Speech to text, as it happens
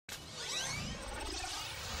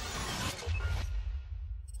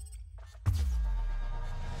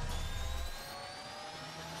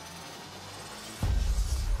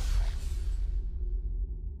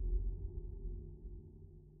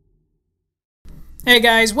Hey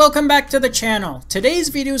guys, welcome back to the channel. Today's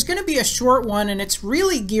video is going to be a short one and it's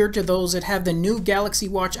really geared to those that have the new Galaxy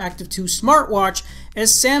Watch Active 2 smartwatch,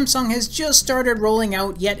 as Samsung has just started rolling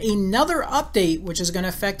out yet another update which is going to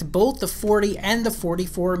affect both the 40 and the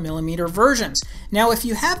 44mm versions. Now if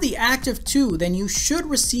you have the Active 2 then you should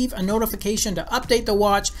receive a notification to update the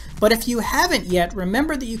watch, but if you haven't yet,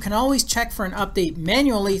 remember that you can always check for an update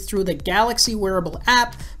manually through the Galaxy Wearable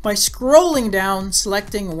app by scrolling down,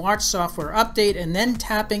 selecting Watch Software Update, and then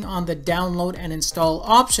tapping on the download and install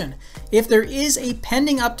option. If there is a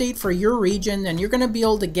pending update for your region, then you're going to be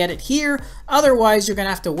able to get it here. Otherwise, you're going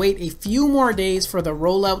to have to wait a few more days for the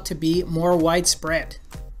rollout to be more widespread.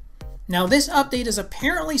 Now this update is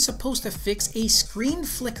apparently supposed to fix a screen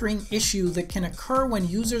flickering issue that can occur when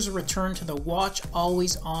users return to the watch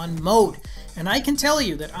always on mode. And I can tell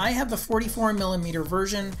you that I have the 44mm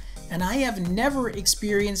version and I have never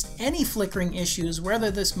experienced any flickering issues whether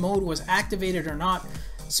this mode was activated or not.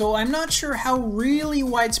 So I'm not sure how really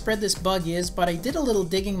widespread this bug is, but I did a little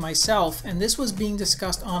digging myself and this was being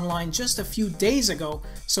discussed online just a few days ago,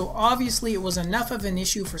 so obviously it was enough of an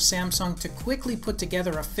issue for Samsung to quickly put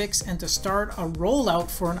together a fix and to start a rollout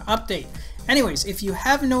for an update. Anyways, if you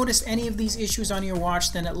have noticed any of these issues on your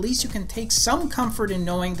watch, then at least you can take some comfort in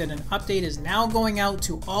knowing that an update is now going out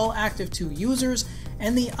to all Active 2 users,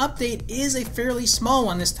 and the update is a fairly small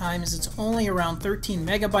one this time as it's only around 13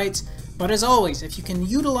 megabytes. But as always, if you can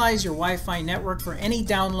utilize your Wi-Fi network for any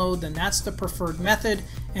download, then that's the preferred method,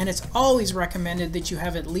 and it's always recommended that you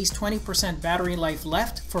have at least 20% battery life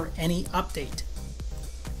left for any update.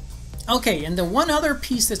 Okay, and the one other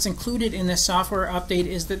piece that's included in this software update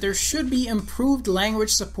is that there should be improved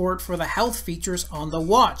language support for the health features on the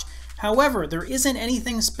watch. However, there isn't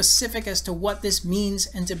anything specific as to what this means,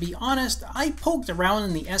 and to be honest, I poked around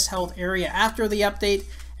in the S-Health area after the update,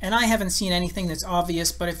 and I haven't seen anything that's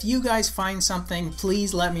obvious, but if you guys find something,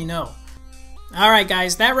 please let me know. Alright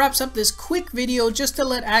guys, that wraps up this quick video just to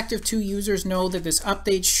let Active 2 users know that this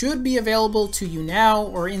update should be available to you now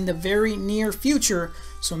or in the very near future,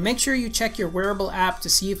 so make sure you check your wearable app to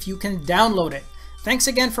see if you can download it. Thanks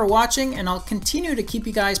again for watching, and I'll continue to keep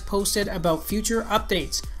you guys posted about future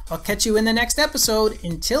updates. I'll catch you in the next episode.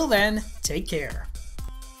 Until then, take care.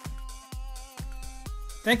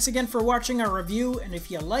 Thanks again for watching our review, and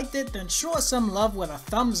if you liked it, then show us some love with a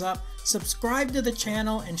thumbs up, subscribe to the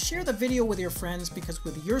channel, and share the video with your friends, because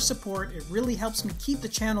with your support, it really helps me keep the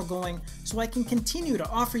channel going so I can continue to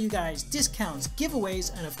offer you guys discounts,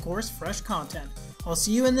 giveaways, and of course, fresh content. I'll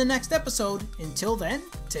see you in the next episode. Until then,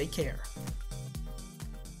 take care.